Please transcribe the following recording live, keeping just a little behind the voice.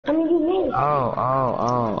I mean, you missed. Oh,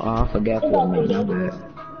 I forgot for a minute.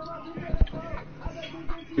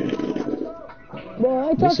 Boy,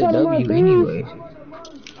 I It's touched a on my W threes. anyway.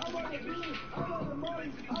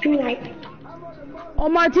 Like, Oh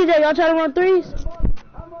my TJ, y'all trying to run threes?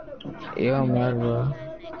 It don't matter, bro.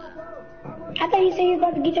 I thought you said you were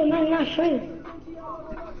about to get your 99 friend.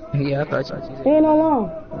 Yeah, I thought you said Ain't no long.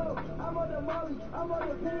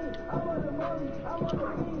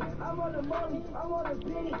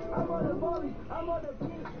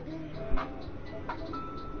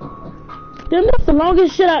 Damn, that's the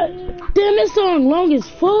longest shit Damn, this song long as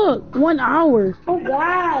fuck. 1 hour. Oh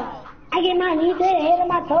God, I get my knees ahead of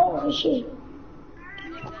my toes and shit.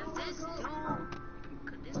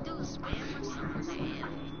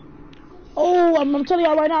 Oh, I'm telling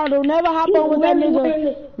y'all right now, don't never hop on with that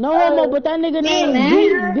nigga. No homo, but that nigga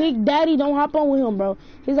named Big Daddy, don't hop on with him, bro.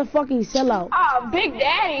 He's a fucking sellout. Oh, Big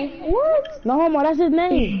Daddy. What? No homo, that's his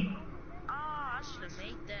name. Oh, I should have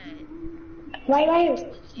made that. Right here.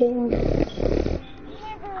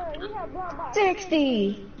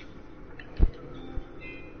 60.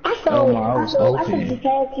 I was should hoping. just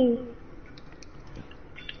pass you.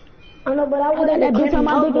 I know, but I would That bitch on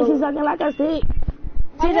my dick and she's sucking like a stick.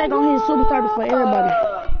 TJ gonna hit superstar for everybody.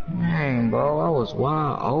 Dang, bro, I was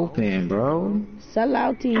wide open, bro. Sell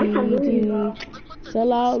out T.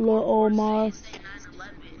 Sell out Lil Omar.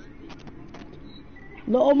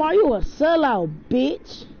 Lil Omar, you a sellout,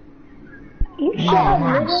 bitch. You shut up,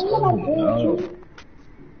 nigga.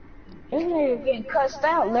 This nigga getting cussed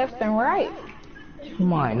out left and right.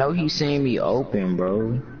 Come on, I know he seen me open,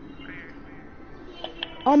 bro.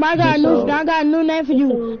 Oh my God, I got a new name for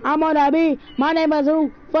you. I'm on that beat. My name is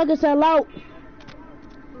who? Fucking sellout.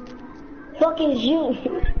 Fuck is you.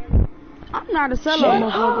 I'm not a sellout,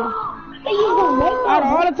 motherfucker. Out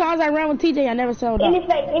of all the times I ran with TJ, I never sold out.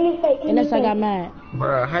 Unless I got mad.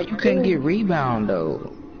 Bro, how you couldn't get rebound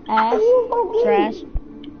though? Ass. Trash.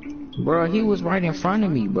 Bro, he was right in front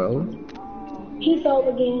of me, bro. He sold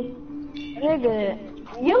again. Nigga.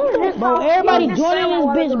 You Bro, everybody joining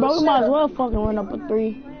this bitch, bro. We might as well fucking run up a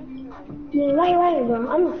 3. Yeah, right, bro.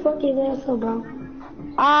 I'm gonna fuck his ass up, bro.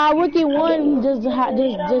 Ricky 1 just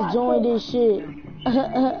joined this shit.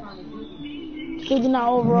 59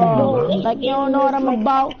 overall. Like, you don't know what I'm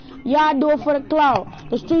about. Y'all do it for the clout.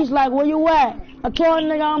 The streets like, where you at? I told a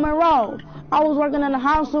nigga I'm in raw. I was working in the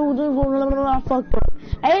house, so just fucked up.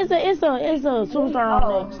 Hey, it's a superstar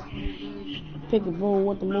on next. Pick a boom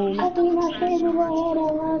with the move. I think my favorite one had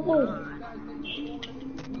on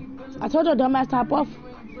I told your dumbass top off.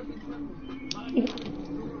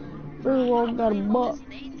 Free walk got a buck.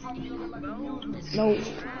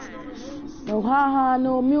 No ha-ha,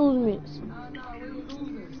 no amusements.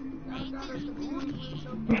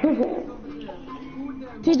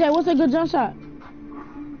 TJ, what's a good jump shot?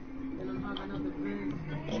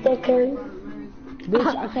 Steph Curry.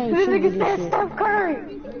 Bitch, I can't shoot with this shit. Steph Curry.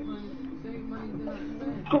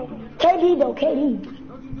 KD though, KD.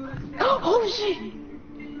 Oh shit.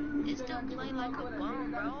 It still play like a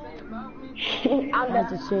bomb, bro. I'm about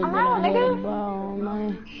to shit down the ball, man.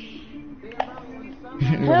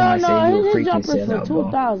 Hell Hell no, his jumper for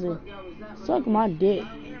 2,000. Suck my dick.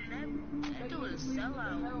 That dude is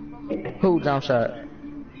sellout. Who jump shot?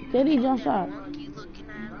 KD jump shot. Rookie looking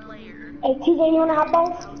at player. Hey, TJ, you wanna hop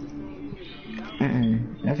off?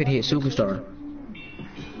 I'm finna hit superstar.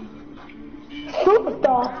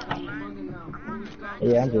 Superstar.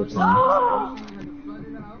 Yeah, I'm just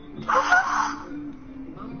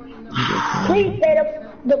Please say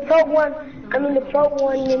the pro one. I mean the pro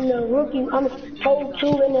one and the rookie. I'm pro 2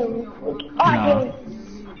 and the rookie. No.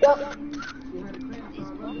 Yup.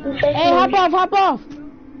 Hey, hop off.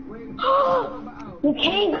 You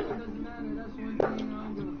can't.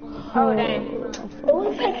 Oh dang. It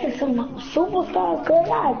was like some superstars, cause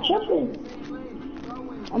I tripping.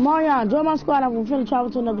 Amarion, join my squad. I'm finna travel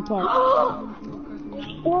to another part.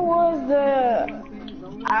 What was the...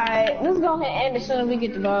 Alright, let's go ahead and end as soon as we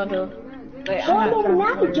get the ball though. Wait, So I'm not trying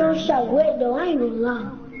now the jump shot wet though, I ain't gonna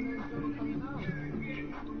lie.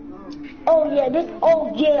 Oh yeah,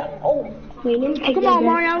 wait, let me take Come on,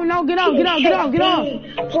 Mario. No, get off. Hurry up,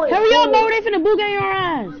 bro. They finna boogie in your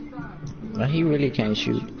ass. He really can't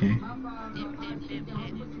shoot.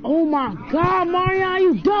 Oh my God, Mario,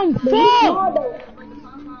 you dumb fuck.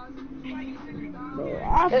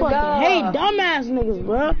 I fucking hate dumbass niggas,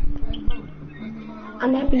 bro.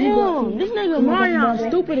 I'm happy you got Damn, this nigga Mario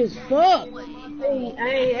stupid as fuck.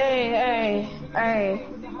 Hey,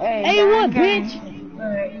 Hey, what, bitch?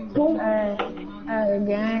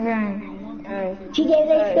 Gang. Hey. TJ,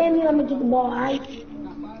 they spam me, I'm gonna get the ball, alright?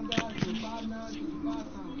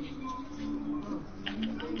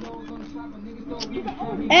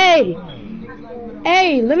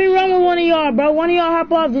 Hey, let me run with one of y'all, bro. One of y'all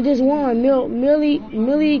hop off to just one.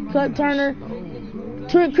 Millie Cut Turner.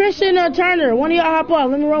 Christian or Turner. One of y'all hop off.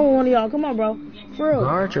 Let me run with one of y'all. Come on, bro. For real.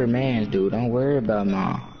 Guard your mans, dude. Don't worry about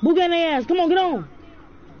mine. Book in their ass. Come on, get on.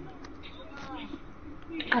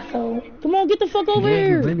 Come on, get the fuck over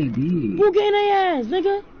here. You really did. Book in their ass,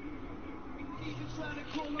 nigga.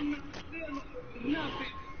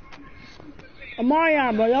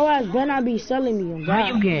 Amarion, bro, your ass better not be selling me. How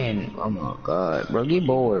you getting? Oh my god, bro, get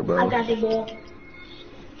bored, bro. I got the ball.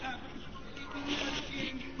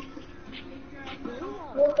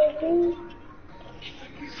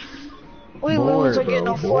 We lose again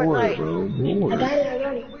on Fortnite. Bored. I got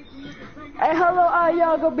it. Hey, hello,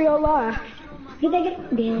 y'all gonna be online. You think it's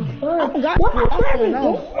damn fun? I forgot. What? I don't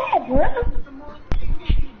know. That, bro?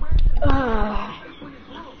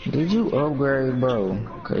 Did you upgrade, bro?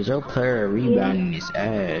 Cause your player rebounding his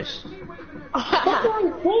ass. That's what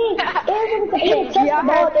I'm saying. Everyone's like, he'll touch the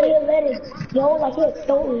ball, then he'll let it go like he'll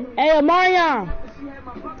stolen. Hey, Amarion.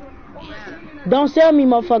 Don't sell me,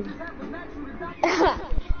 motherfucker.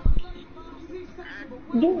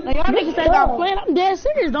 Dude, Now, y'all niggas think I'm playing. I'm dead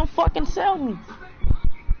serious. Don't fucking sell me.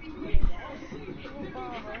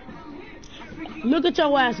 Look at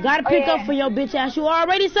your ass. Gotta pick up for your bitch ass. You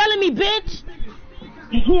already selling me, bitch.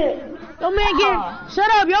 Your man get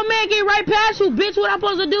shut up. Your man get right past you, bitch. What I'm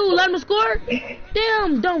supposed to do? Let him score?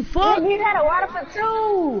 Damn, don't fuck. You had a water for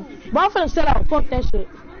two. Bro, I'm finna sell out. Fuck that shit.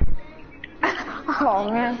 Oh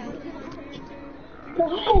man.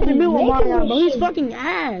 He be with Mario, bro. He's fucking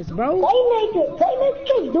ass, bro. Playmakers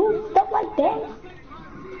can't do stuff like that.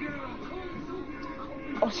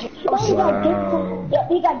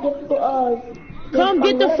 He got difficult, Come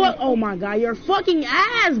get the fuck. Oh my god, you're fucking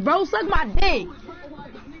ass, bro. Suck my dick.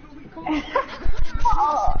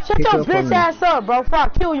 Shut your bitch ass up, bro. Before I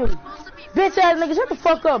kill you. Bitch ass nigga, shut the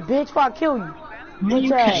fuck up, bitch. Before I kill you. You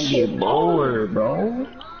can't get bored, bro.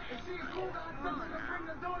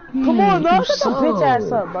 Come on, bro. You Shut your bitch ass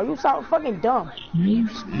suck. up, bro. You sound fucking dumb.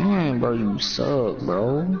 Man, bro, you suck,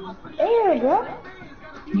 bro. Yeah, bro.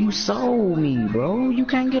 You sold me, bro. You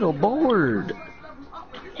can't get a board.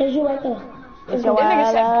 Here's you right there. It's your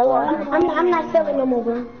ass. I'm not selling no more,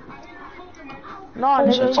 bro. No,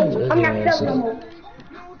 nigga. I'm not selling no more.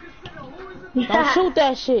 Don't shoot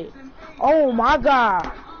that shit. Oh my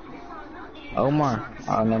god. Omar.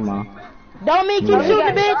 Oh, never mind. Don't mean keep shooting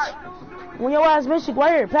the bitch. When your ass miss you,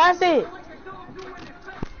 right here. Pass it.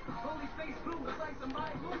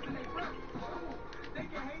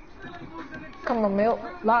 Come on, Milk.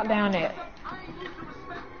 Lock down that.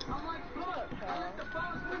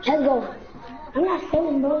 Let's go. I'm not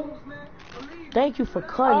selling, bro. Thank you for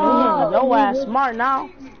cutting in. Your ass smart now.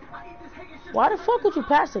 Why the fuck would you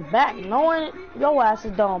pass it back knowing your ass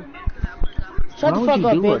is dumb? Shut the fuck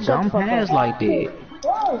up, bitch. Shut the fuck up. Like that.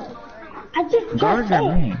 Whoa. I just Guard your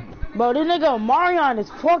man. Bro, this nigga Marion is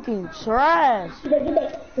fucking trash.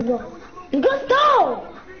 Get go. Good dog.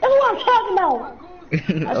 That's what I'm talking about.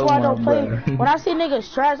 That's why I don't play. When I see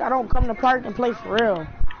niggas trash, I don't come to park and play for real.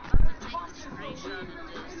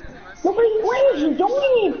 What are you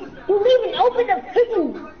doing? You leaving open the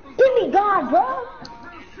freaking Jimmy God, bro.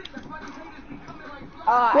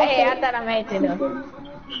 Oh, hey, I thought I made it though.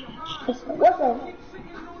 What's up?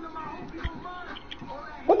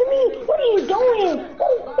 What do you mean? What are you doing?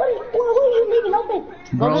 What are you leaving open?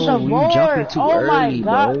 Bro, Go to the you board. jumping too Oh early, my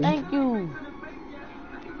god, bro. thank you.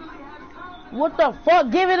 What the fuck?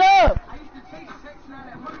 Give it up.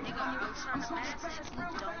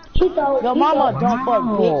 Yo, mama, don't fuck,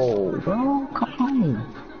 bitch. Bro, come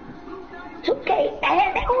on. Okay, they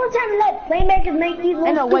all trying to let playmakers make these little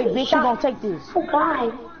Ain't no way, stupid bitch, you shots. gonna take this. Oh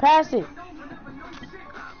god. Pass it.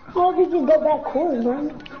 Oh, if you just go back cool, bro.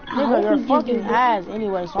 Nigga, you're fucking ass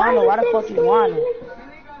anyway, so I don't know why the fuck you want it.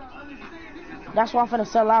 That's why I'm finna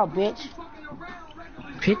sell out, bitch.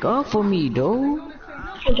 Pick up for me, dude.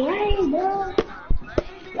 Dang, bro.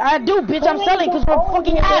 I do, bitch. I'm selling because you're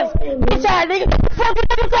fucking ass. Bitch ass nigga. Fuck what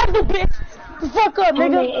nigga talking to, bitch. The fuck up,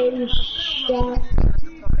 nigga.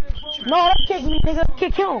 No, don't kick me, nigga.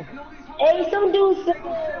 Kick him. Hey, some dudes.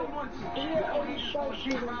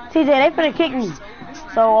 TJ, they finna kick me.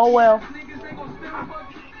 So, oh well.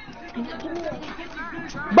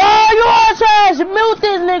 Bro, you all trash. Mute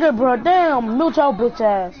this nigga, bro. Damn, mute your bitch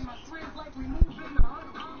ass.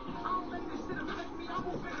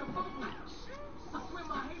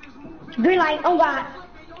 Green light, oh god.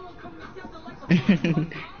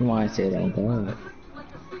 You want to say that, God.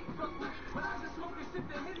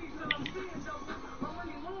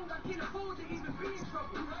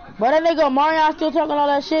 But that nigga Mario still talking all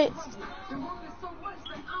that shit.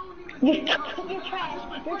 You're trash. You're trash.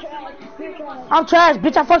 You're trash. I'm trash,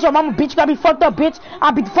 bitch. I fucked your mama, bitch. You gotta be fucked up, bitch.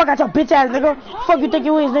 I'll beat the fuck out your bitch ass, nigga. Fuck you think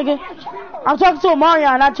you is, nigga? I'm talking to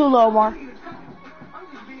Omarion, not you, Lil Omar.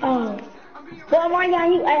 Oh. Well,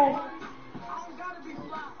 Omarion, you ass.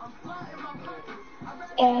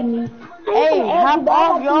 Add me. Hey, hop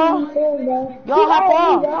off, y'all. Y'all hop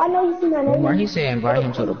off. I know you see my name. Omar, he said invite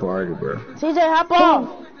him to the party, bro. CJ, hop off.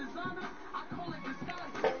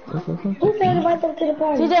 Who said invite them to the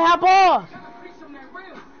party? CJ, hop off.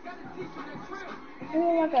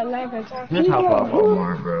 Just hop off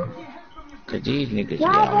Omar, bro. Cause these niggas get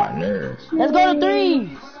on my nerves. Let's go to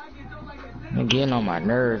 3. I'm getting on my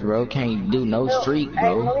nerves, bro. Can't do no streak,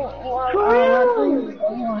 bro. For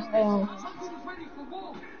real?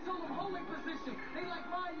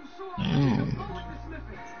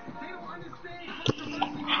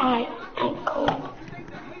 Hi, I'm cold.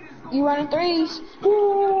 You running 3s?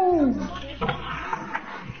 Ooh.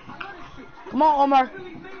 Come on, Omar.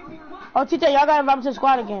 Oh, TJ, y'all gotta invite me to the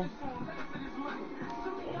squad again.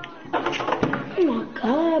 Oh my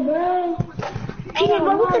god, bro. TJ,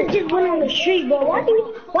 bro, we could've just went on the street, bro. Why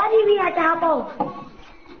did we have to hop off?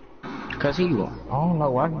 Cause he won. I don't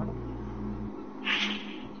know why.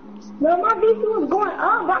 Bro, my VC was going up.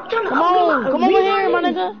 I'm trying to Come over here, my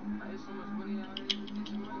nigga.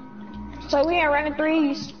 So we ain't running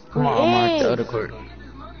 3s. Come on, Omar, the other court.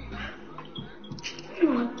 Oh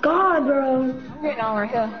my god, bro. I'm getting on right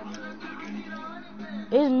here.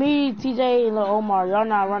 It's me, TJ, and Lil Omar. Y'all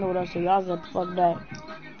not running with us, so y'all get the fuck back.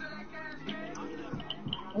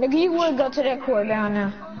 Nigga, you would go to that court down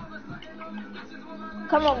there.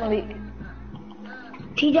 Come on, Malik.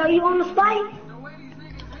 TJ, you on the spike?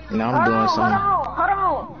 No, I'm doing something.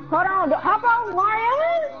 Hold on. Hop on,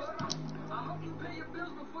 Ryan.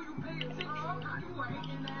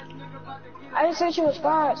 I just said you was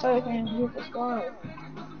squad, so you can use the squad.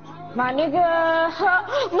 My nigga,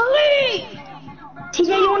 Malik! TJ,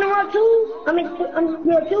 you wanna run too? I mean,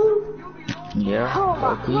 yeah, too? Yeah. Oh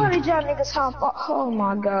my okay. god, did y'all niggas hop up? Oh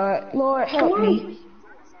my god. Lord, help me.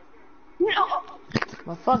 No.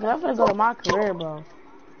 But fuck it, I'm finna go to my career, bro.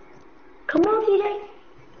 Come on, TJ.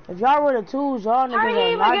 If y'all were the 2s, y'all How you niggas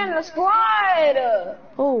even are get in not... the squad?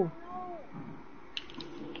 Who?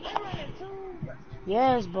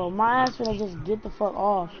 Yes, bro. My ass finna just get the fuck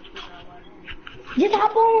off. Just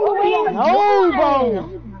hop on. No,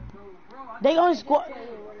 bro. They only squad...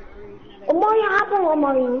 Omarion, hop on,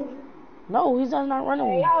 Omarion. No, he's not running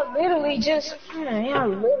with me. Y'all literally just to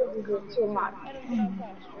my...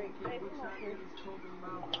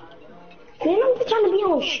 Man, I'm just trying to be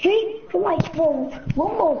on street for like for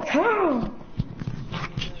one more time.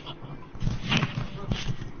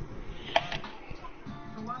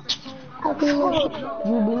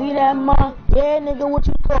 You believe that, ma? Yeah, nigga, what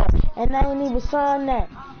you thought? And I ain't even signed that.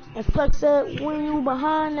 And Flex said, when you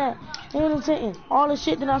behind that, innocent, all the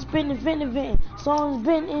shit that I spent inventing. Songs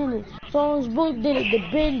been in it. Songs booked in it. The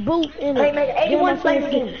bin boot in it. Hey, man, 81 flames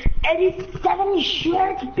flames, 70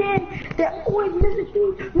 shirts, Ben. They're always missing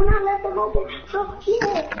things when I left them open. So,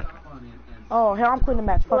 yeah. Oh, hell, I'm quitting the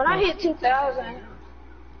match. Fuck When I that. hit 2,000.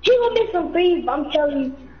 He gonna miss some threes, I'm telling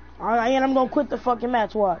you. Alright, and I'm gonna quit the fucking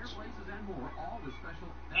match. Watch.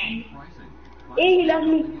 And he left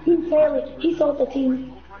me. He failed. He sold the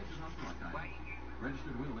team.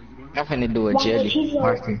 I'm finna do a jelly.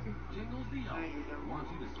 Martin.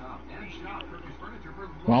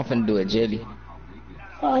 Well, I'm finna do a jelly.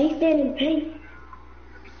 Oh, he's standing paint.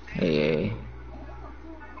 Hey.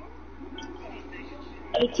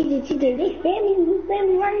 Hey, TJ, they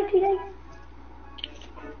family right here today.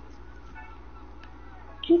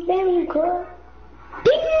 He family, girl.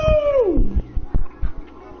 Damn!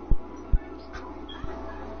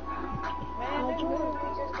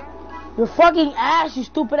 You're fucking ass, you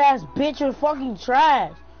stupid ass bitch. You're fucking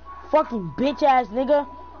trash. Fucking bitch ass nigga.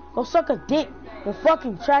 Go suck a dick. You're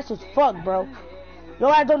fucking trash as fuck, bro.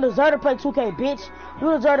 Your ass don't deserve to play 2K, bitch.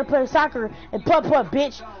 You deserve to play soccer and putt-putt,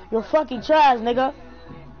 bitch. You're fucking trash, nigga.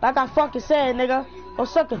 Like I fucking said, nigga. Go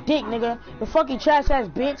suck a dick, nigga. You're fucking trash ass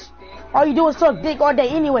bitch. All you do is suck dick all day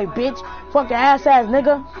anyway, bitch. Fucking ass ass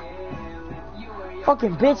nigga.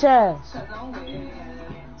 Fucking bitch ass.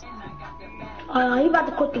 He about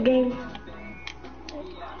to quit the game.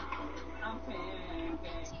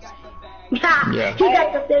 Yeah. He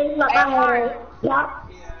got the thing like I had. Yeah.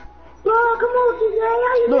 Bro, come on, TJ.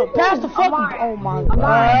 How you Look, doing? pass the fucking. Oh my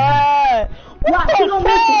god. What He the gonna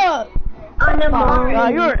miss fuck? I never mind.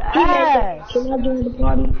 God, you're ass. Can I join the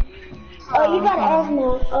party? Oh, you gotta ask my.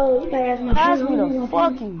 Oh, you gotta ask my. Pass me the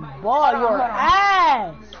fucking ball. You're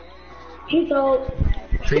ass. He told.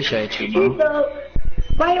 Appreciate you, He bro. told.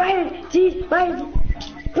 Right here. Jeez, right here.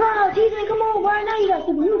 Bro, TJ, come on, bro. Now you got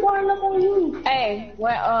some you guarding up on you. Hey,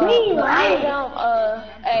 when Green, when I was down,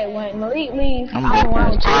 hey, when Malik leave, I'm I'm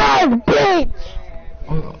around with you.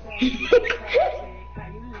 Oh, bitch!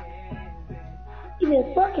 You a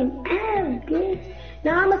fucking ass, bitch.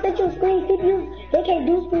 Now I'm gonna set you a screen. See if you, they can't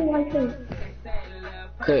do screen like this.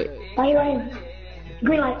 Cut. Why you right here?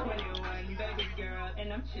 Green light.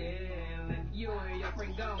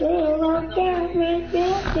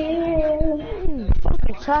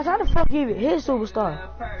 Fucking trash. How the fuck you even hit superstar?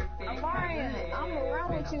 I'm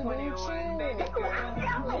around with you, dude. Chill.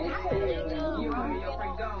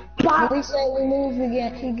 Malik said we move, he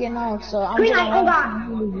getting off, so I'm Green just light, oh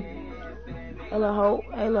around. god. Hey,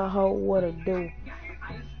 little hoe, what it do?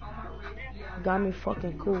 Got me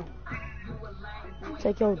fucking cool.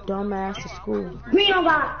 Take your dumb ass to school. Green, oh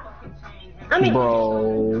god. I mean,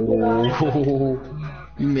 Bro.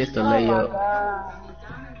 You missed the layup.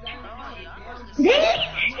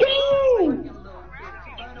 damn.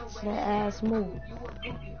 That ass move.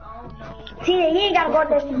 See, you ain't gotta go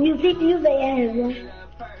there. You see, you say ass, bro.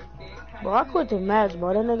 Bro, I quit the match,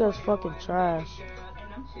 bro. That nigga's fucking trash.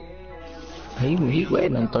 He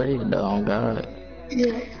waiting on 30 though, on God.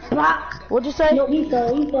 Yeah. Block. What'd you say? No, he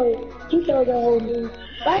sold the whole dude.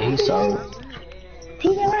 He sold.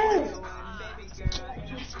 TJ right.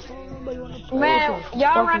 Man,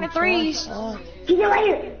 y'all running threes. TJ right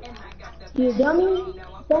here. You dummy.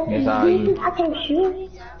 Yes, I can't shoot.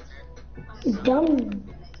 You dummy.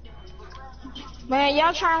 Man,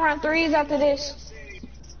 y'all trying to run threes after this?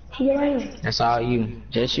 TJ right here. That's all you.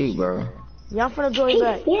 Just shoot, bro. Y'all finna join He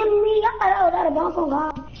back. scamming me. I thought I was out of bounds on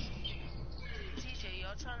God. TJ,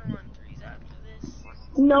 y'all trying to run threes after this?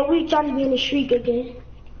 No, we trying to be in the streak again.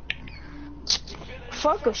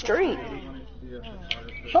 Fuck a street.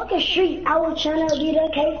 Fuck a streak. I was trying to be the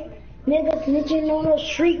case. Nigga snitching on the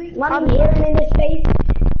street. While I'm hearing in his face.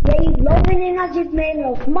 Yeah, he's loving and I just made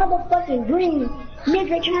a motherfucking green.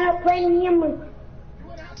 Nigga trying to play me. I'ma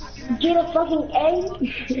get a fucking A.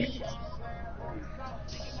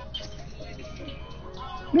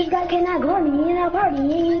 This guy cannot guard me. He in our party.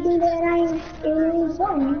 He ain't do that. I ain't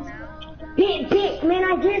for me. Big, man,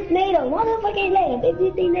 I just made a motherfucking layup. If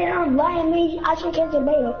you think that I'm lying, man, I should catch a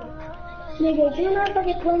bait. Nigga, if you're not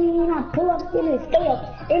fucking playing me, and I pull up in his face,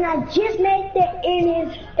 and I just made that in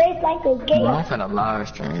his face like a gay. Bro, I'm finna live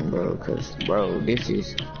stream, bro, cause, bro, this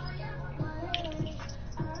is...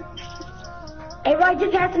 Hey, right,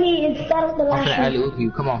 just pass me and start up the I'm last finna alley-oop you.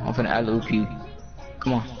 Come on, I'm finna alley-oop you.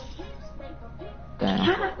 Come on. Damn,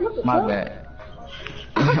 my bad.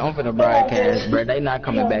 I'm finna broadcast, bro. They not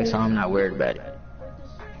coming back, so I'm not worried about it.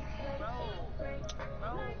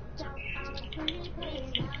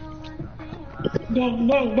 Dang.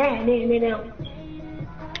 Alright,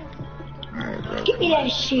 bro. Give me that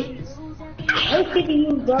shit. I hate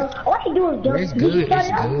CPU, bro. All I do is dump. It's good,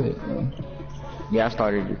 it's good, bro. Yeah, I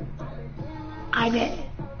started it. I bet.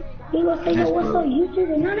 You gonna say, yo, what's up,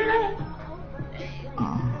 YouTube and none of that?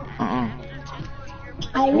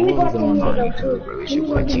 I really got to use it, Bro, it's your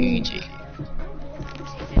boy TG.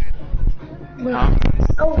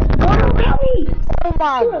 Oh, go me! Oh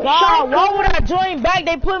my god, why would I join back?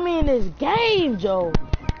 They put me in this game, Joe.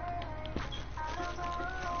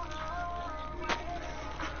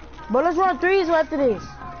 But let's run threes after this.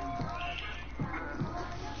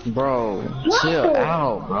 Bro, chill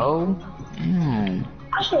out, bro. Damn.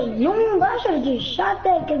 I should have known, but I should have just shot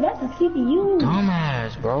that because that's a CPU.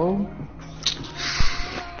 Dumbass, bro.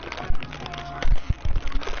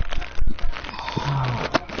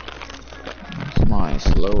 This mine's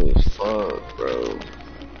slow as fuck, bro.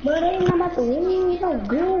 But they ain't about to win. He's so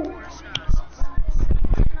good.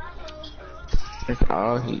 That's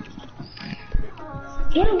all he.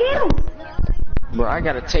 Get him! Bro, I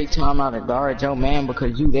gotta take time out to guard your man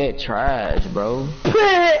because you that trash, bro.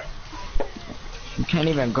 You can't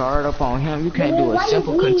even guard up on him. You can't do a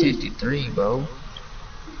simple contested three, bro.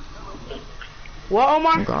 What,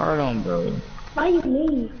 Omar? Guard him, bro. Why you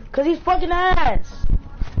leave? Cause he's fucking ass.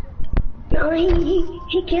 No, he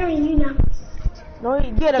carrying you now. No,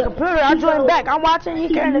 he get a computer. I joined back. I'm watching. He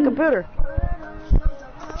carrying the computer.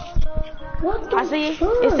 What the I see. fuck?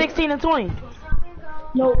 It's 16 and 20.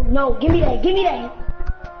 No, give me that.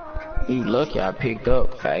 You lucky I picked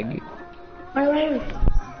up, faggot. Right.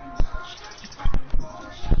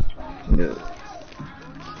 Yeah.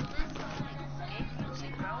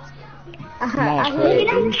 Come on, That's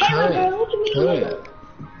Taylor, cut. what you mean?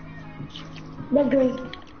 That's green.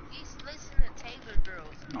 He's listening to Taylor girls.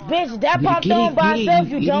 Bitch, that popped Get it, on by get it, itself,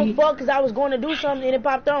 you get dumb it. fuck, cause I was going to do something and it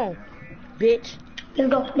popped on. Bitch. Let's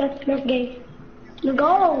go. That's game. Let's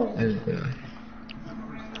go.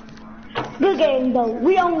 Good game though.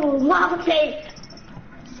 We almost lava tape.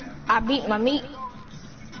 I beat my meat.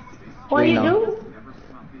 What We you know. do?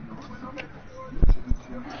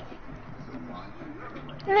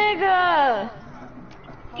 Nigga!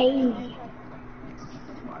 Hey.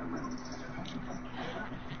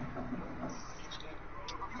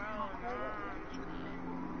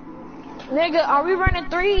 Nigga, are we running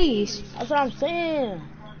threes? That's what I'm saying.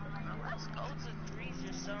 Let's go to threes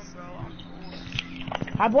or something, bro.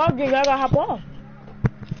 I'm bored. Hop off, Jay. Y'all gotta hop off.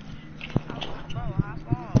 Bro,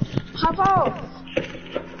 hop off. Hop off.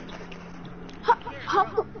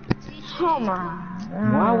 Hop. Oh my.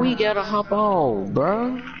 Why we gotta hop off,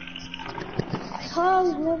 bro?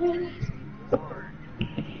 Cause, nigga.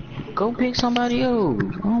 Go pick somebody else.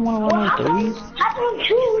 I don't wanna run no threes. How come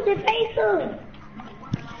choose the face up?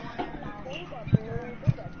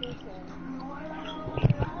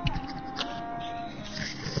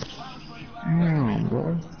 Damn,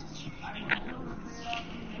 bro.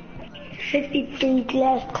 53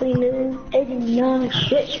 glass cleaners, 89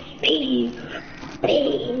 switch P.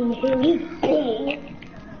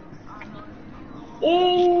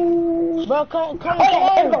 Bro, come Okay,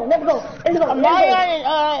 let's on. go. Mario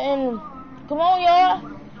and come on,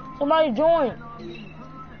 y'all. Somebody join.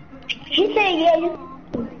 He said, yeah, you.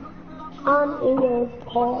 I'm in your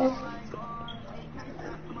car.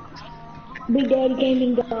 Big Daddy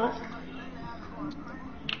Gaming God.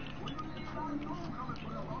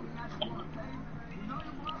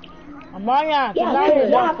 Mario, Yeah, Mario,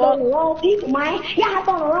 y'all hop on the wrong people, man. Y'all hop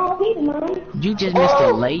on the wrong people, man. You just missed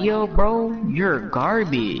a layup, bro. You're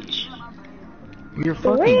garbage. You're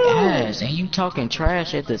fucking real? ass, and you talking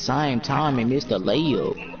trash at the same time and missed a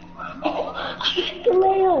layup. The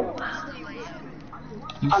layup.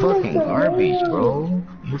 You I fucking missed a garbage, layup. bro.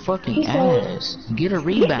 You're fucking He said- ass. Get a Get the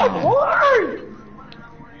rebound. board.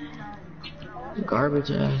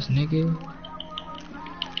 Garbage ass nigga.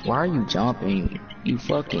 Why are you jumping? You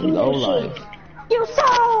fucking low life. You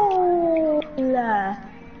sold.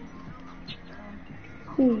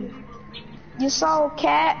 You saw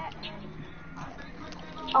cat?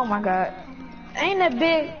 Oh my god. Ain't that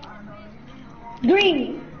big?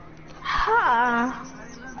 Green. Ha.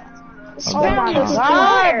 Oh my God.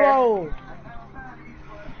 God, bro.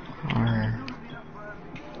 Alright.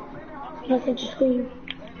 Message screen.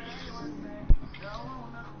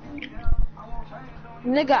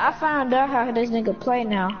 Nigga, I found out how this nigga play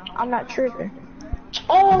now. I'm not tripping.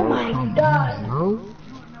 Oh Bro, my come god. on, bro.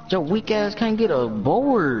 Your weak ass can't get a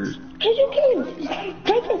board. Cause you can't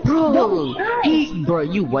take it. Bro, bro,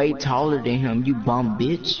 you way taller than him, you bum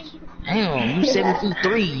bitch. Damn, you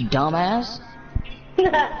 7'3", you dumbass.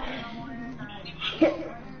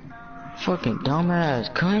 Fucking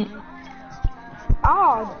dumbass cunt.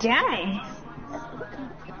 Oh, dang.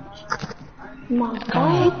 My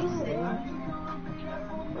god.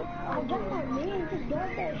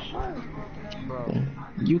 Bro,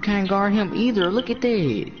 you can't guard him either. Look at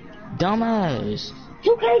that. Dumbass.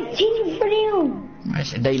 You can't cheat for them. I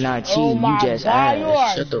said they not Oh cheating, you my just God, you ass.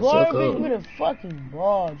 are Shut the fuck garbage up. with a fucking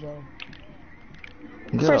ball, Joe.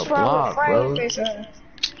 Get a block, bro.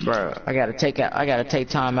 Bro, I gotta take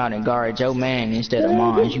time out and guard Joe Man instead of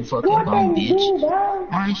mine, you fucking bum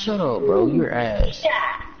bitch. Man, shut up, bro. You're ass.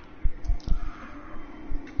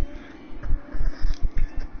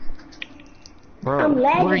 Bro, I'm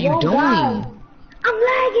lagging, what are you oh doing? God. I'm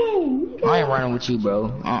lagging. I ain't running with you, bro.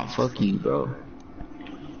 Fuck you, bro.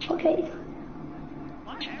 Okay.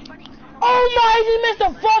 Oh my, he just missed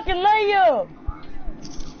a fucking layup.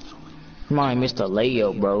 Mine missed a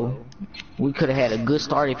layup, bro. We could have had a good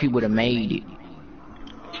start if he would have made it.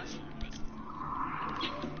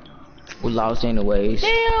 We lost anyways.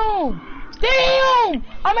 Damn! Damn!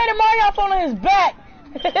 I made a Mario phone on his back.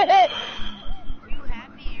 Are you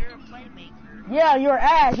happy you're a playmaker? Yeah, you're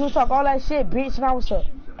ass. You talk all that shit, bitch. Now what's up?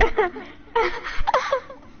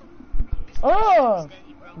 Oh,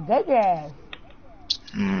 that ass.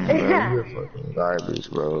 Bro, you're fucking garbage,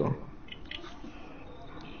 bro.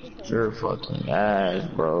 You're fucking ass,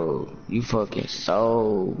 bro. You fucking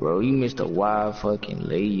soul, bro. You missed a wild fucking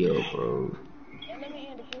layup, bro.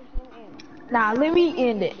 Nah, let me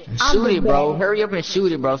end it. Shoot it, bro. Hurry up and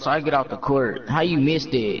shoot it, bro, so I get off the court. How you missed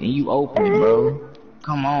it and you open it, bro?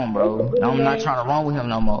 Come on, bro. I'm not trying to run with him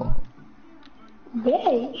no more.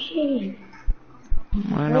 Yeah, shit.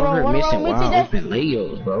 I know her missing wild open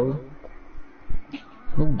layups, bro.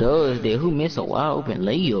 Who does that? Who miss a wide open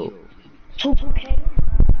layup? 2K.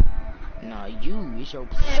 Nah, you. It's your.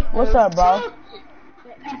 What's up, bro?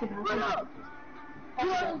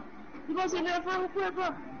 You gonna see that phone quick, bro?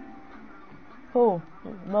 Who?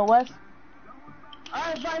 Lil West?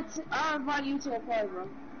 I'll invite you to a party, bro.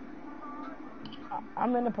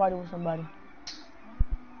 I'm in the party with somebody.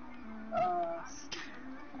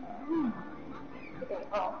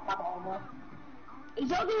 Is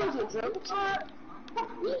y'all doing a drug chat?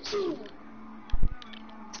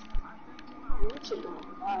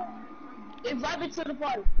 Invite me to the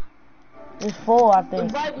party. It's full, I think.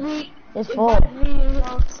 Invite me. It's full. Invite me.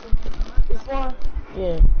 It's full.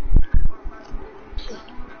 Yeah.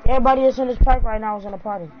 Everybody that's in this park right now is in the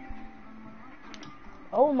party.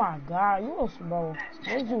 Oh my god, you was bro.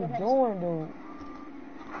 What you doing, dude?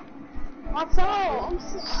 I told. I'm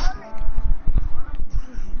sorry.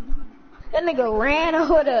 That nigga ran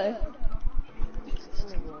over there.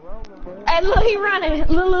 Hey, look, he running.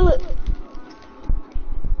 Look.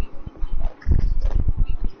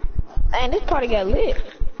 Man, this party got lit.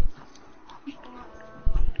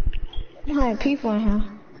 There ain't people in here.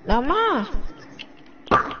 Now, mine.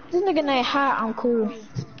 This nigga named Hot, I'm cool.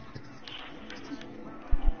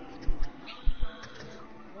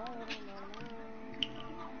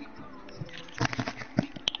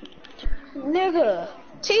 Nigga,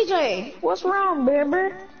 TJ, what's wrong,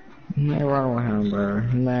 baby? Nothing wrong with him, bro.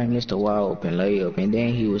 He man missed a wide open layup, and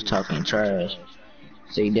then he was talking trash.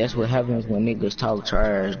 See, that's what happens when niggas talk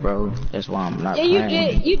trash, bro. That's why I'm not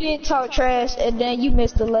playing. You did talk trash, and then you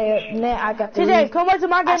missed the layup, and then I got the TJ, come on to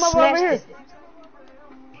my game over here.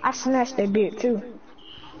 I snatched that bit, too.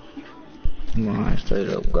 Come on, straight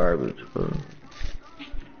up garbage, bro.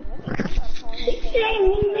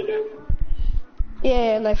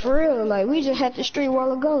 Yeah, like for real, like we just had the street a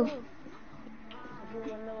while ago.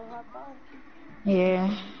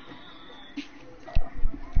 Yeah.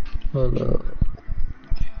 Hold up.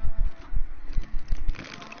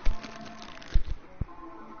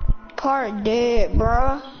 Part dead,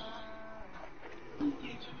 bruh.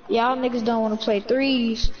 Y'all niggas don't want to play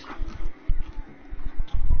threes.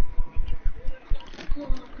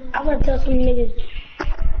 I'm gonna tell some niggas.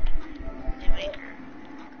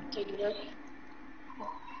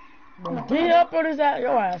 Get up on his ass,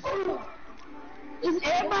 your ass. Is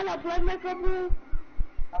everybody a playmaker, bro?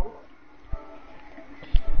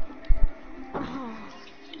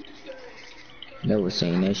 Never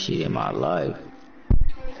seen that shit in my life.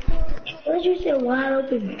 What you said? Wide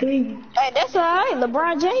open three. Hey, that's alright.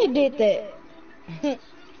 LeBron James did that.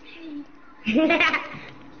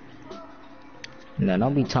 Now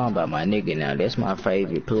don't be talking about my nigga now. That's my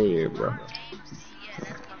favorite player, bro.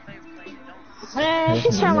 Man,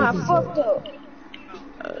 he's trying to fucked up.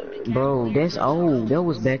 Bro, that's old. That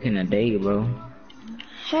was back in the day, bro.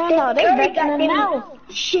 Hell no, they back in the now.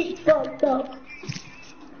 Shit fucked up.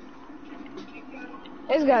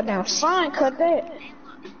 This goddamn son cut that.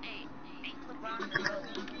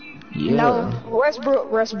 Yeah. No, Westbrook.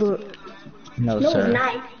 No, No, sir. it's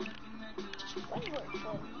not.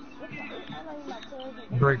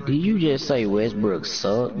 Bro, did you just say Westbrook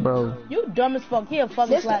suck, bro? You dumb as fuck. He a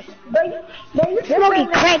fucking slack. Bro, you smoking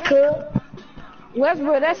crack, cuz.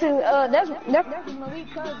 Westbrook, that's his that's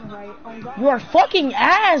Malik's cousin, right? You are fucking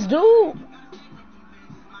ass, dude.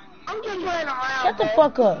 I'm just playing around. Shut the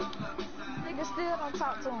fuck up. Nigga still don't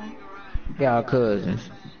talk to him. Y'all cousins.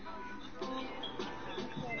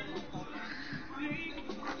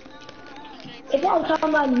 If y'all talking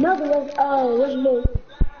about another Westbrook.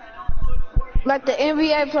 Like the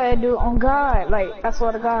NBA player do on God, like I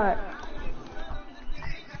swear to God.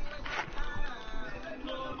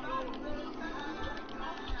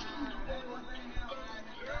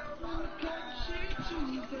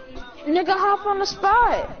 Nigga hop on the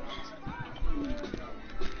spot.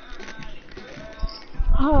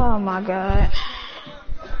 Oh my God.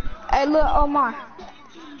 Hey look, Omar.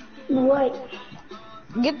 What?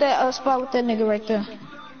 Get that spot with that nigga right there.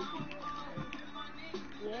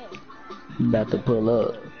 About to pull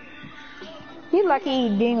up. He like he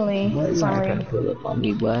eat dingling. Why you not gonna pull up on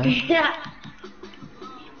me, boy? Yeah.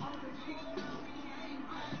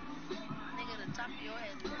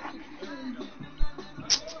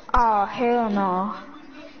 Oh hell no.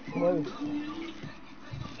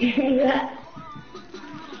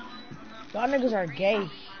 Y'all niggas are gay.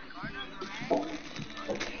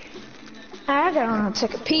 I gotta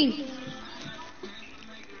take a pee.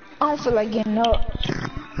 I don't feel like getting up.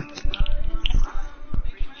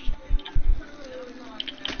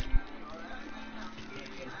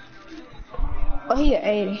 Oh, he at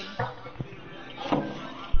 80.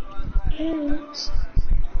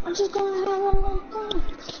 I'm just gonna have one more thing.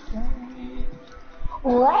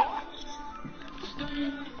 What?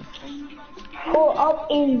 Pull up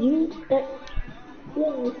in you.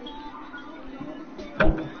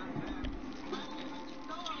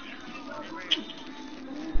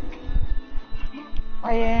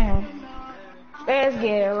 Oh yeah. Let's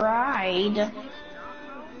get right.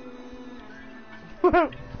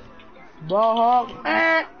 Ball hog.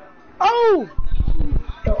 Oh!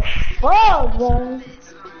 The fuck, bro? Hey,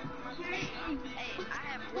 I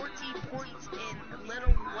have 14 points and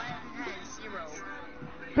Little Wet has 0.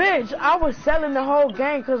 Bitch, I was selling the whole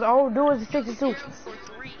game because all we do is 62. 0 for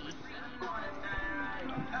 3.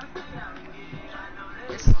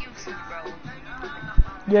 Excuses, bro.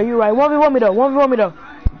 Yeah, you right. 1v1 me though. 1v1 me though.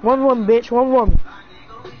 1v1 me, bitch. 1v1 me.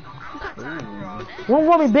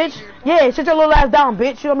 1v1 me, bitch. Yeah, sit your little ass down,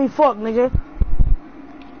 bitch. You let me fuck, nigga.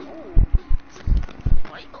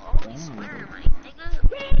 Why you always swearing like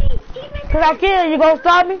nigga? Cause I can. You gonna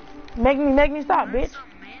stop me? Make me stop, bitch. Some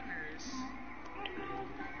manners.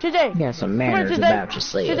 TJ. You got some Come here, manners TJ. about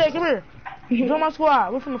yourself. TJ, come here. Join my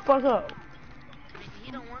squad. We're finna fuck up. Nigga,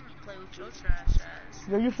 he don't want me to play with your trash ass.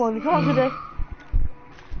 Yo, you funny. Come on, TJ.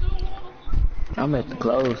 I'm at the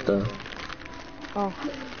close though. Oh.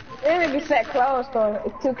 This nigga said closed though.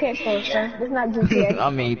 It's 2K store, son. It's not GTA. I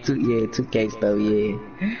mean, 2K though, yeah.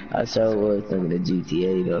 I sure was thinking the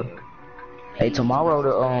GTA though. Hey, tomorrow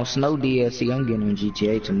the snow DLC, I'm getting on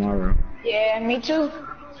GTA tomorrow. Yeah, me too.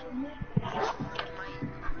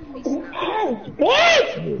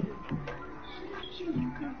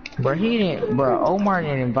 Bro, Omar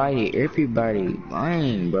didn't invite everybody.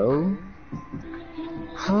 Mine, bro.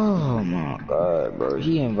 Oh my god, bro.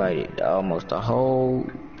 He invited almost the whole.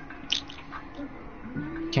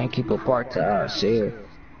 Can't keep a part to ourselves.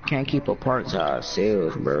 Can't keep a part to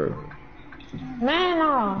ourselves, bro. Man,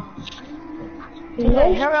 no.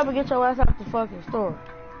 TJ, hurry up and get your ass out the fucking store.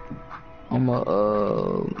 I'm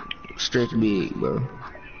a stretch big, bro.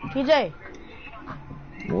 TJ,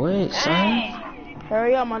 What, son?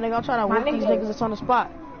 hurry up, my nigga. I'm trying to whip these niggas that's on the spot.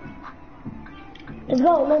 Let's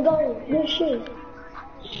go. Good shit.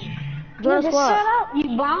 Join the Nigga, squad. shut up,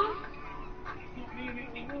 you bum.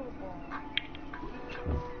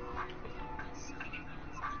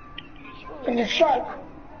 There's a shark.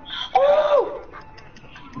 Oh!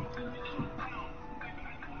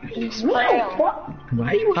 What?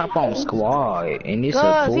 Why you hop on squad and it's a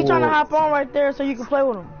Cause he trying to full? hop on right there so you can play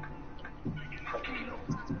with him.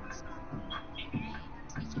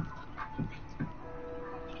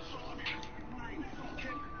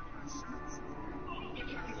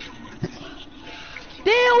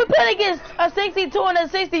 Damn, we played against a 62 and a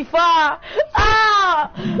 65. Huh?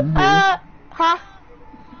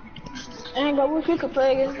 I ain't gonna wish you could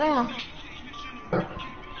play against them.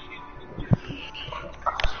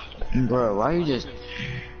 Bro, why you just?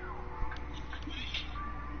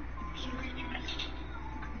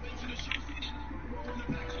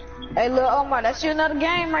 Hey, Lil Omar, that's you another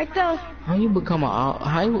game right there. How you become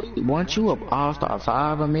weren't you a All-Star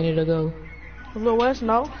 5 a minute ago? Lil West,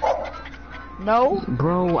 no. No.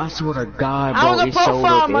 Bro, I swear to God, bro. I was a it showed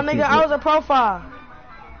profile, up my if nigga. you I was a profile.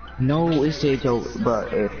 No, it said yo,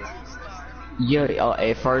 bro.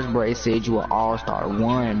 At first, bro, it said you were All-Star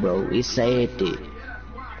 1, bro. It said that.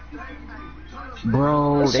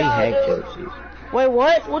 Bro, they hacked that shit. Wait,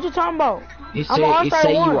 what? What you talking about? It I'm an said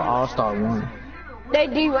All-Star you 1. were All-Star 1. They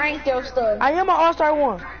deranked your stuff. I am an All-Star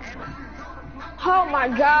 1. Oh my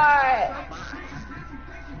god.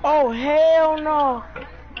 Oh, hell no.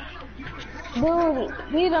 Dude,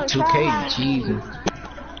 he done 2K, tried. Jesus.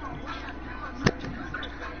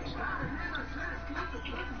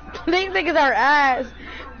 These niggas are ass.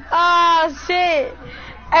 Oh, shit.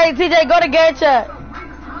 Hey, TJ, go to game chat.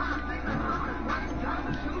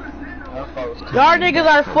 Y'all niggas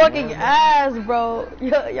are fucking ass, bro.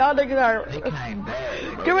 Y'all niggas are. They came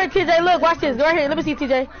back. Come here, TJ. Look, watch this. Go right here. Let me see,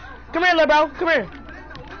 TJ. Come here, little bro. Come here.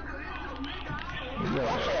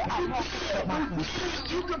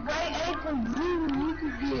 You can break A from blue. You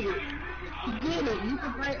can get it. Get it. You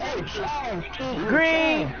can break A.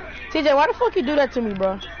 Green. TJ, why the fuck you do that to me,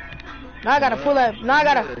 bro? Now I gotta pull up. Now I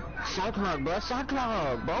gotta. Shot clock, bro. Shot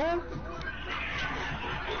clock, bro.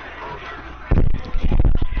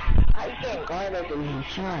 I can't guard up in his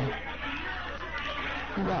shot.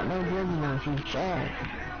 You got no dribble if you try.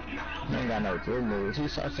 You ain't got no dribbles. He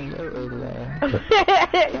saw some your ugly ass.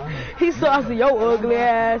 He saw your ugly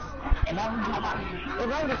ass. If I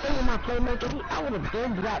would have taken my playmaker, I would have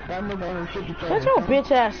been blocked that nigga on 50 Shut your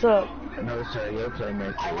bitch ass up. No, sir, your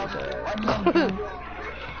playmaker was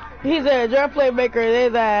He said your playmaker is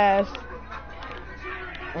his ass.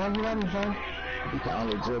 What's the name, son? You can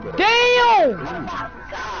only dribble. Damn!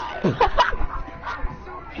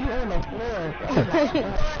 You on the floor.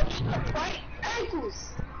 Ankles.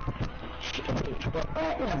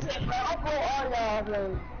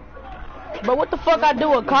 But what the fuck I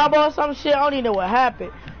do, a combo or some shit? I don't even know what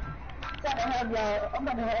happened. I'm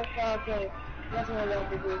about to have y'all play. That's what y'all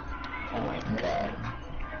do. Oh my god.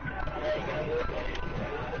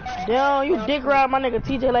 Damn, you dick ride my nigga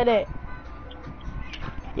TJ like that.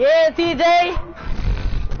 Yeah, TJ.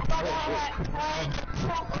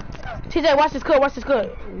 TJ, watch this cut, watch this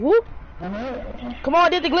cut. Whoop. Come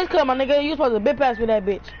on, did the glitch cut, my nigga. You supposed to bit pass me that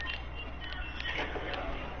bitch.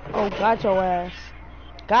 Oh, got your ass.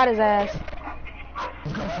 Got his ass.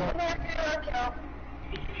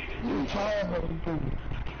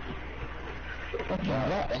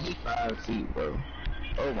 He 5 feet, bro.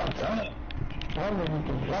 Oh my god.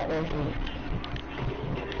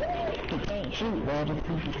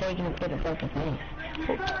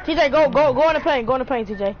 TJ, go in the paint,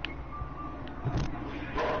 TJ.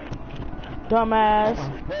 Dumbass.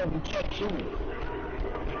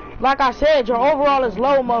 Like I said, your overall is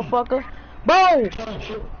low, motherfucker. Bro,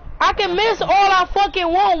 I can miss all I fucking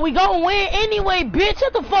want. We gon' win anyway, bitch.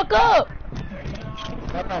 Shut the fuck up.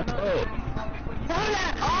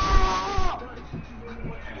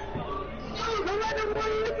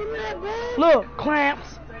 Look,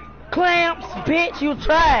 clamps, bitch. You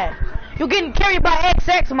tried. You getting carried by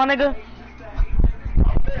XX, my nigga.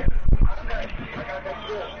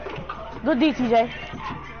 Good D, TJ.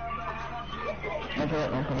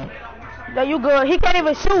 No, you good. He can't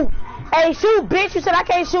even shoot. Hey, shoot, bitch. You said I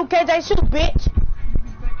can't shoot. KJ, shoot, bitch.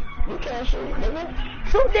 You can't shoot, nigga.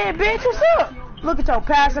 Shoot that, bitch. What's up? Look at your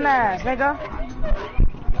passing ass, nigga.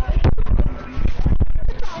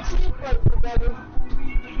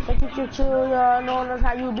 Take it to chill, y'all. Know that's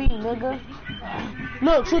how you be, nigga.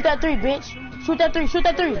 Look, shoot that 3, bitch. Shoot that 3.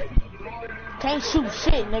 Can't shoot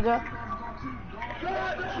shit, nigga.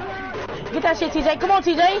 Get that shit, TJ. Come on,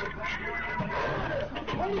 TJ.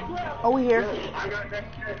 Oh, we here.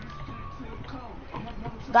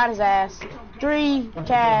 Got his ass. 3,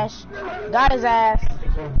 cash. Got his ass.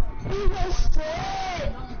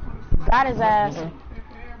 Got his ass.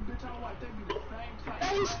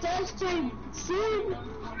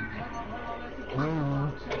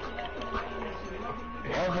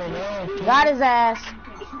 Got his ass.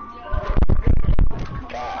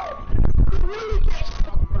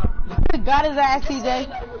 Got his ass, TJ.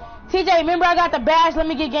 TJ, remember I got the badge. Let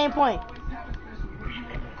me get game point.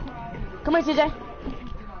 Come here, TJ.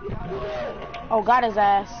 Oh, got his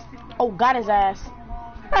ass. Got his ass,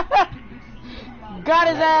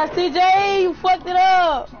 TJ. You fucked it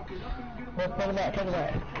up. Take it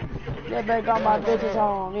back. That back got my bitches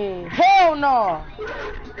home. Yeah. Hell no.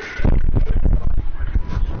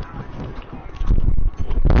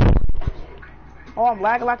 Oh, I'm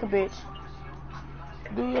lagging like a bitch.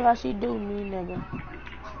 Do you how she do me, nigga?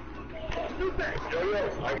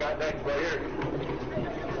 I got that right here.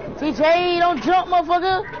 TJ, don't jump,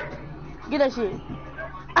 motherfucker. Get that shit.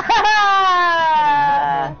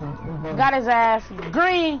 Got his ass.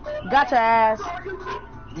 Green, got your ass.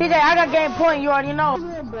 TJ, I got game point, you already know.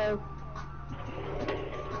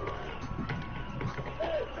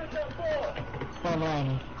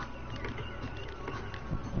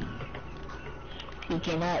 He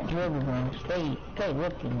cannot dribble, bro. Stay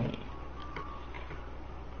with him.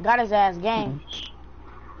 Got his ass, game.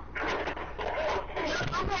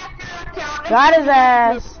 Got his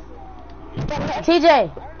ass. TJ,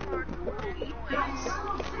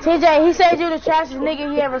 he said you the trashiest nigga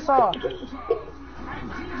he ever saw.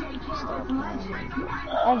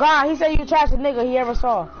 Oh God, he said you the trashiest nigga he ever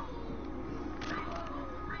saw.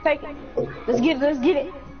 Take it. Let's get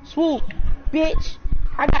it. Swoop, bitch.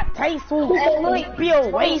 I got taste swoop. Be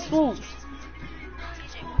away swoop.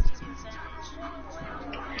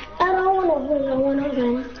 I don't wanna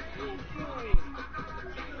win.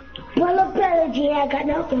 Well, apology, I got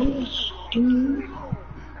no finish.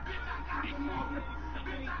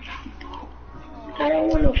 I don't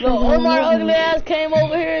wanna win. Look, Omar ugly ass came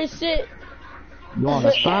over here and shit. You on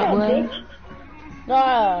the spot, man?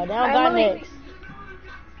 Nah, they don't got next.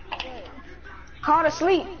 Call to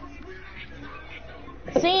sleep.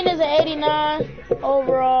 Scene is an 89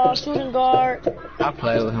 overall shooting guard. I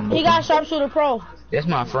play with him. He got sharpshooter pro. That's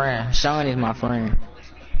my friend. Sean is my friend.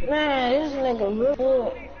 Man, this nigga real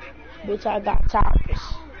good. Bitch, I got choppers.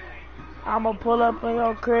 I'ma pull up in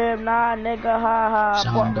your crib, nah, nigga, ha ha.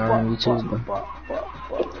 Sean Darwin, we Tuesday.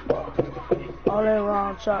 All that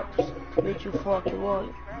wrong choppers. Bitch, you fucking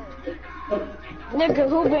want it. Nigga,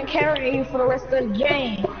 who been carrying you for the rest of the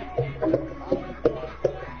game?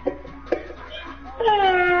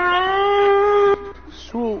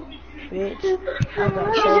 Swoop, bitch. I got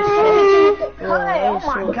Oh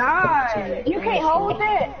my god. You can't hold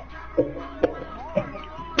that.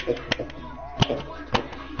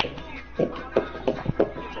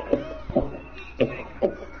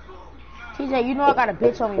 TJ, you know I got a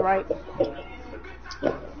bitch on me, right?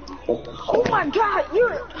 Oh my my god,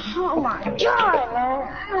 oh my god,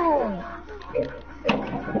 man.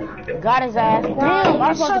 Got his ass. Damn, I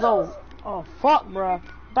was supposed to go. Oh, fuck, bro.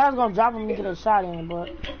 Thought I was gonna drop him and get a shot in, but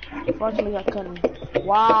unfortunately I couldn't.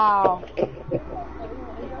 Wow.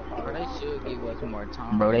 Bro, they should give us more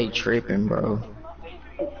time. Bro, they tripping, bro.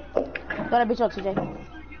 Throw that bitch up, TJ.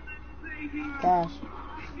 Dash.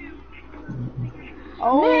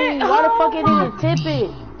 Oh, man, why the fuck it didn't tip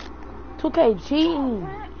it? 2K cheating.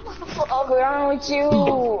 What the fuck wrong with you?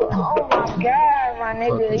 Oh my god, my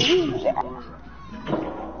nigga.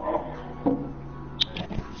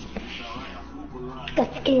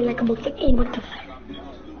 That's the game like a motherfucking what the fuck?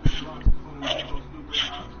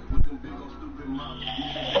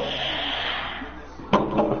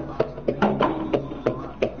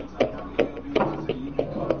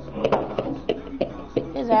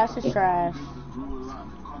 His ass is trash.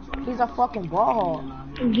 He's a fucking ball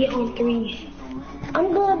hog. Get on threes.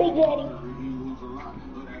 I'm good, Big Daddy.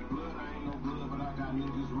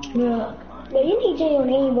 Yeah. But you need to change your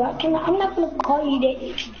name, bro. I'm not gonna call you that.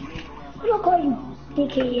 I'm gonna call you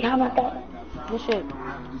DK. How about that? Good shit.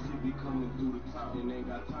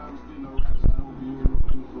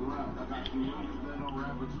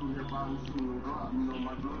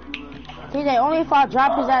 TJ, only if I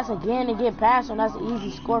drop his ass again and get past him, that's an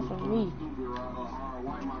easy score for me.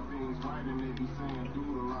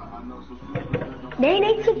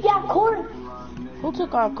 They took your court. Who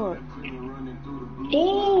took our court?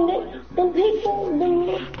 Dang, them people,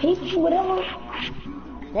 whatever.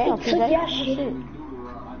 Damn, they took your shit.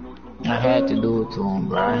 I had to do it to him,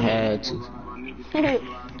 bro. I had to.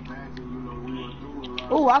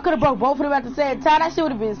 Ooh, I could have broke both of them at the same time. That shit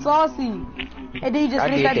would have been saucy. And then you just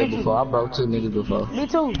finished that bitch. Before. I broke 2 niggas before. Me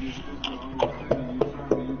too.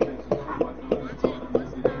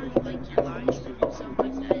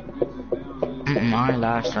 I ain't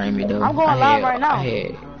live streaming though. I'm going live right now.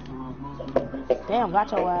 Damn,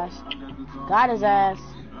 got your ass. Got his ass.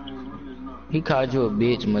 He called you a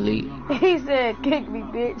bitch, Malik. He said, kick me,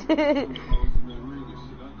 bitch.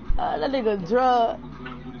 That nigga drug.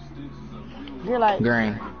 You're like...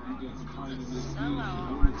 Green.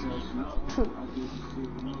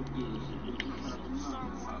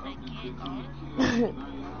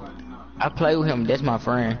 I play with him. That's my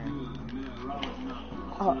friend.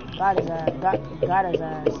 Oh, got his ass. Got his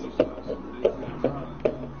ass.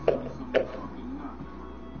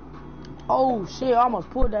 Oh shit! I almost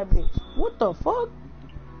pulled that bitch. What the fuck?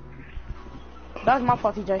 That's my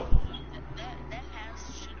fault, TJ.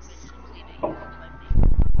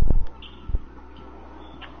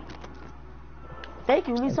 Thank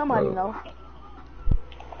you. Need somebody know.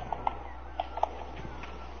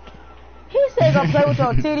 He said, "Go play with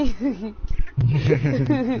your titties."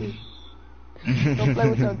 Go play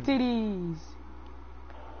with your titties.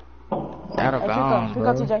 Out of bounds, pick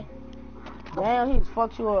up, TJ. Damn, he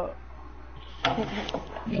fucked you up.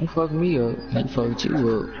 He fucked me up. He fucked you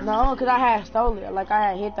up. No, cause I had stole it. Like I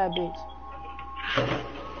had hit that bitch.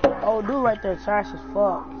 Oh, dude, right there, trash as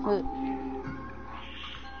fuck. Look.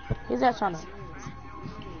 He's that trying to.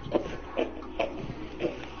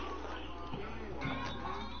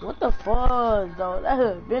 What the fuck, though? That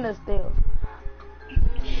had been a steal.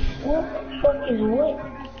 What the fuck is what?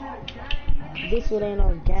 This shit ain't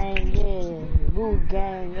no game, yeah. Rude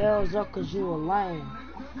game, L's up cause you a lame.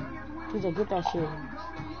 Please get that shit.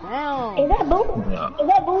 Damn. Is that Boom? Is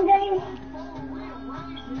that Boom game?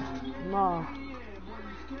 No.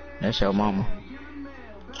 That's your mama.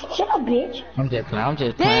 Shut up, bitch. I'm just playing with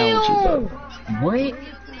you, bro. What?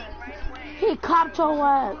 He copped your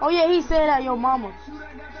ass. Oh yeah, he said that your mama.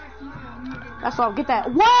 That's all. Get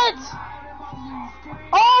that. What?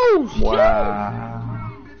 Oh shit! Wow.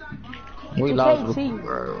 We lost,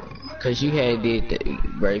 bro. Cause you had did that,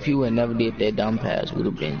 bro. If you would never did that dumb pass, would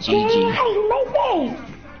have been GG. Hey, you made that.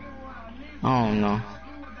 I don't know.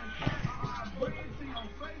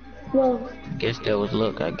 Well, Guess that was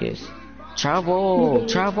luck, I guess. Travel,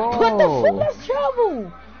 travel. What the fuck is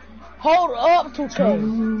travel? Hold up,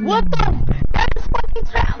 2K. What the? That is fucking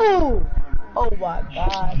travel. Oh my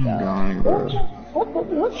god. What's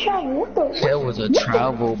travel? What the? That was a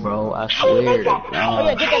travel, bro. I swear. Oh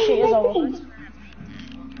yeah, get that shit. It's over.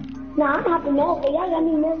 Nah, I'm not the know, but y'all got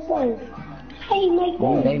me messed up. How you make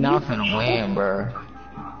that? They not finna win, bro.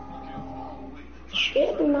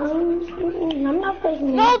 Shit, man. I'm not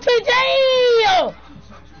facing No, TJ!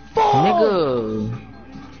 Nigga.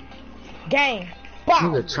 Game.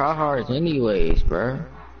 Nigga try hard anyways, bro.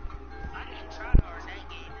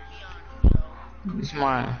 It's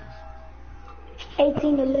mine.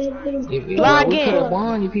 18-11. We Log could in. have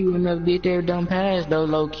won if he would never did their dumb pass though,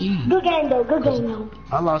 low key. Good game though. Good game though.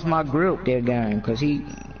 I lost my grip that game, cause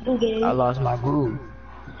Good game. I lost my groove.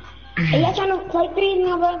 Are y'all trying to play threes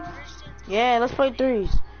now, bro? Yeah, let's play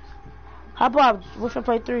threes. Hop up. We're gonna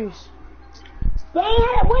play threes. When the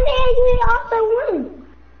hell you hit off the one?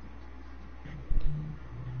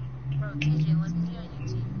 Bro, TJ, wasn't he on your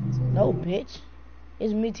team? No, bitch.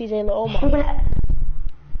 It's me, TJ, Lil Omar.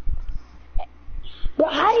 Bro,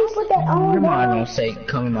 how do you put that on, Your mind bro? don't say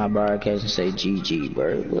come in my broadcast and say GG,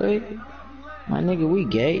 bro. What? My nigga, we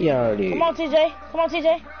gay y'all there. Come on, TJ. Come on,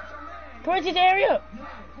 TJ. Come here, TJ. Hurry up.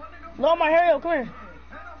 Lil Omar, hurry up. Come here.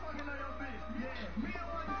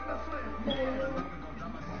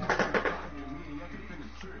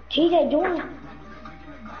 TJ doing.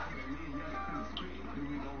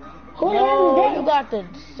 Who the hell Oh, is you that? got the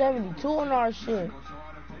 72 on our shit.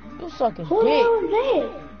 You sucking Who the dick. hell is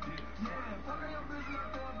that?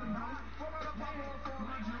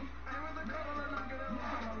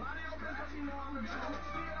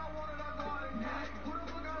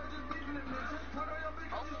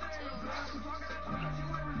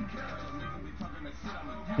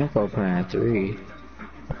 I'm for playing 3.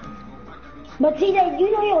 But TJ,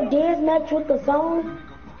 you know your dance match with the song?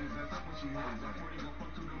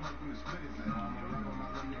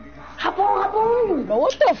 Hop on. Bro,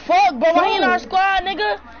 what the fuck, bro? Why he in our squad,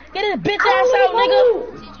 nigga? Get his bitch ass out, nigga.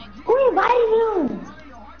 Who invited him?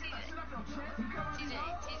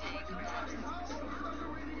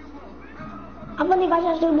 I'm gonna invite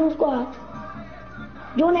y'all to the new squad.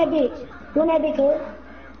 Join that bitch. Cuz.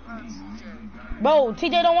 Bro,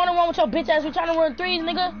 TJ don't want to run with your bitch ass. We trying to run threes,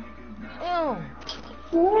 nigga. Damn.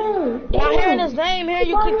 Y'all hearing his name here?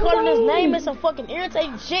 You keep calling his name. It's some fucking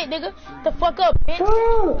irritating shit, nigga. The fuck up, bitch.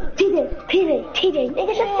 TJ,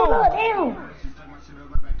 nigga, shut the fuck up, damn.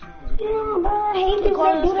 Damn, bro, I hate this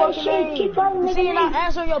Calling man, his do that fucking shit, name. keep calling You nigga see, you're not name.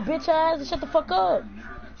 answering your bitch ass. Shut the fuck up.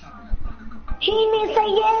 He didn't even say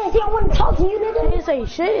yes, he don't want to talk to you, He nigga. didn't say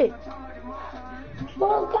shit.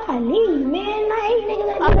 Fuck, golly, man, I hate niggas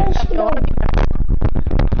that do that shit, though.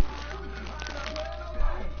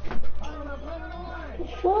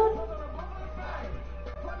 Fuck.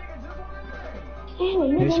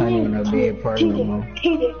 Damn, This ain't even a big party no more.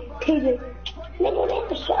 TJ. Nigga,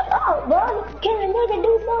 nigga, shut up, bro. Can a nigga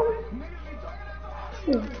do something?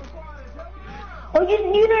 Oh,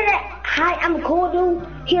 you know that hi, I'm a cool dude?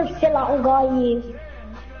 He'll sell out on God, he is.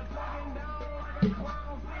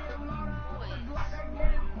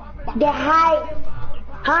 The hi,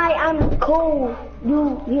 I'm cool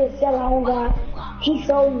dude, he'll sell out on God. He'll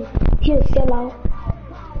sell out.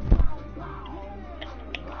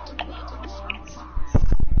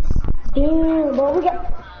 Damn, bro, we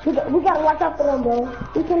gotta watch out for them, bro.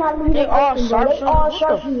 We cannot leave They them all open, bro. They sharpshooters. all What the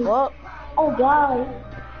sharpshooters. fuck? Oh God.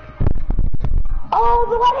 Oh,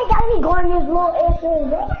 but why they got me going this little SS,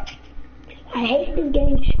 bro? I hate this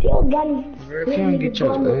game. They all got me. Bro, if you don't get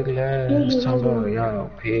your ugly ass, talking about y'all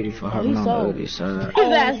petty for having on the ugly side.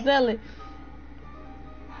 His ass selling.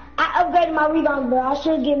 I upgraded my rebounds, bro. I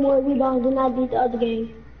should get more rebounds than I did the other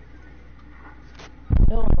game.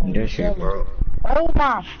 That shit, bro. Oh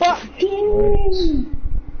my fuck. Damn.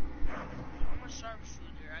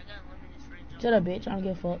 Shut up, bitch. I don't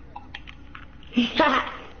give a fuck.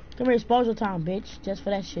 Come here, exposure time, bitch. Just for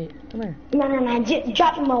that shit. Come here. Nah. Just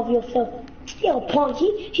drop him off yourself. Yo, punk.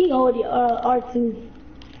 He hold your R2.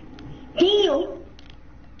 Damn.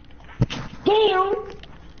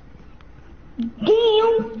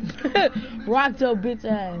 Rocked your bitch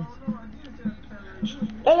ass.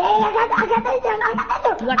 Hey, I got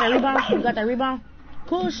that. You got that rebound?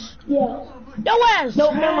 Push. Yeah. Yo ass.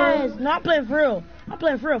 No, ass. No, I'm playing for real.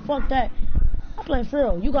 Fuck that. I'm playing for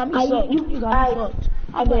real. You got me sucked. You got me fucked.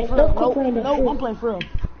 I'm playing for real. No, I'm playing for real.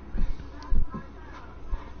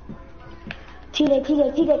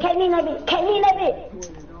 TJ, catch me in that bit.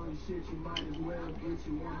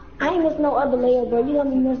 I ain't miss no other layer, bro. You gonna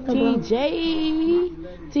be messed up, bro.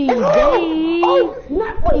 TJ. Oh,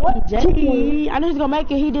 not wait, what? TJ. I knew he was gonna make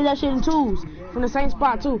it. He did that shit in twos. From the same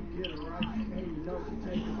spot, too.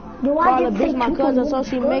 Call a bitch my cousin so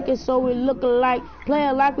she make it so we look alike. Play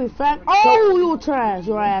it like we fact. Oh, you trash.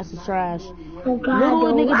 Your ass is trash. Oh, God,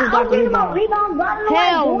 little nigga just got the rebound.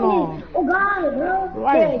 Hell no. Oh, God, bro.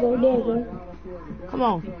 Right. There you go. Come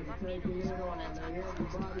on.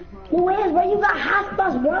 Who is, bro? You got hot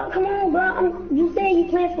spots, bro. Come on, bro. You say you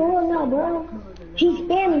playing for real now, bro. He's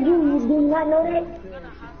spamming you. You do not know that?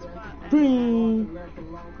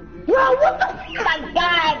 Bro, what the fuck? That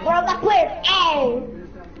guy, bro. That player's ass.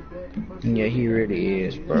 Yeah, he really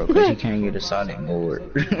is, bro, because he can't get a solid board.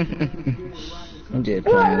 I'm just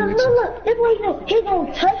playing with you. Look. This way he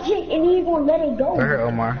gonna touch it and he's gonna let it go. Right here,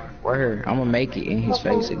 Omar. Right here. I'm gonna make it in his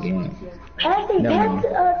face again. Pass it,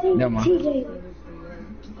 TJ.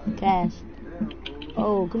 Cash.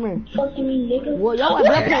 Oh, come here. Fucking me, nigga. Well, y'all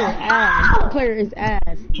player is ass. That player is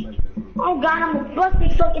ass. Oh God, I'm gonna bust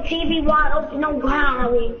this fucking TV wide open on ground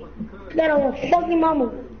already. That old fucking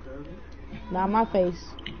mama. Not my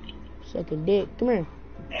face. Suck a dick. Come here.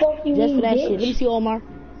 Fuck you, Just for that bitch. shit. Let me see Omar.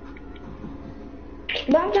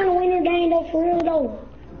 But I'm trying to win this game though, for real though.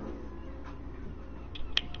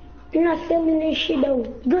 You're not selling this shit though.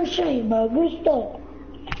 Good shit, bro. Good stuff.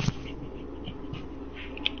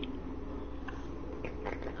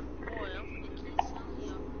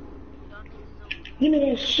 Give me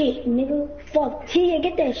that shit, nigga. Fuck, Tia,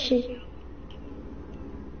 get that shit.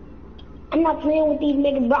 I'm not playing with these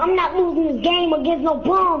niggas, bro. I'm not losing this game against no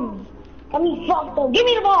bums. Got me fucked up. Give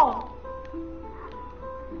me the ball.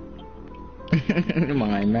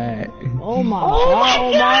 My man. Oh my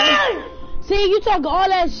god. Man. See, you talking all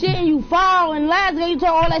that shit and you foul, and last game you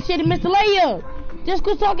talk all that shit and missed the layup. Just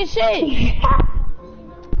quit talking shit.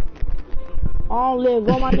 I don't live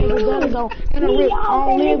on my niggas that it go. I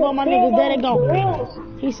don't live on my niggas that it go.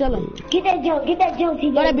 He's selling. Get that jump,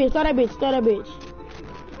 TJ. Throw that bitch.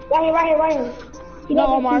 Right here. No,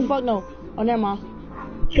 Omar, fuck no. Oh, never mind.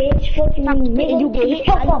 Bitch, fucking me, nigga. And you get hit,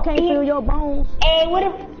 and you can't feel your bones. Hey, what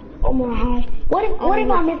if... Oh my god. What if I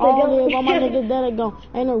miss the I don't live on my niggas that are gone.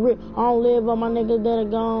 Ain't no rip. I don't live on my niggas that are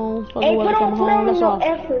gone. Fuck hey, when I come home. That's all.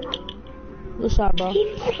 Effort. Good shot, bro.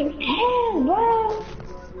 He's fucking ass, bro.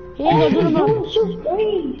 He ain't gonna do the shoot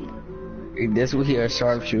three. That's what he a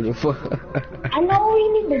sharpshooter for. I know he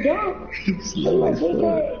needs to jump. He's slow as fuck.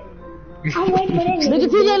 I'm waiting for that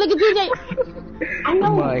nigga. Look at TJ. I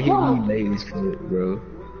know. He laid his foot, bro.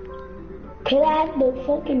 Cause I have to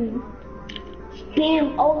fucking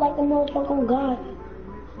spam like a motherfucker on God.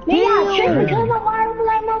 Man, y'all tripping because I'm wide open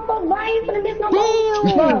like motherfucker. Why ain't finna miss no ball?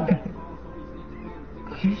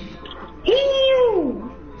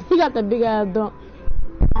 He got the big ass dunk.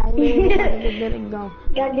 God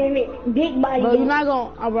damn it, big body. Bro, you're not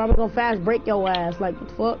gonna, I'm gonna fast break your ass. Like, what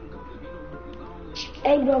the fuck?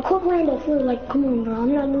 Hey, bro, quit playing the foot. Like, come on, bro.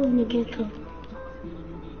 I'm not losing against him.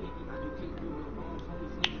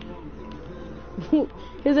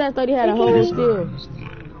 His ass thought he had a whole steal.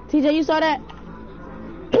 TJ, you saw that?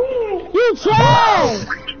 You trash!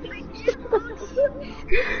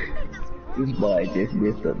 This boy just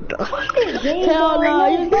missed a dunk. Hell no,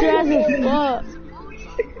 you trash as fuck.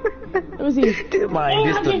 Let me see. This boy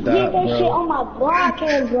missed a dunk, bro. That shit on my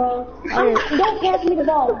broadcast, bro. Don't pass me the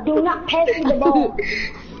ball. Do not pass me the ball.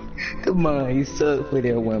 Come on, you suck for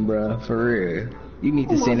that one, bro. For real. You need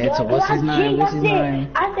to send that to what's his name? What's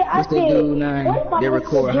that dude name? They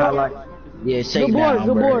record highlight. Yeah, shake down,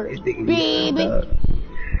 bro. Baby.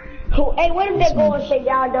 Hey, what if they go and shake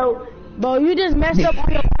down though? Bro, you just messed up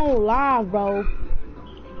on your own live, bro.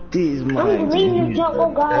 This I'm leaving this jump,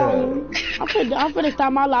 oh God. I'm finna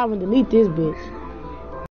stop my live and delete this bitch.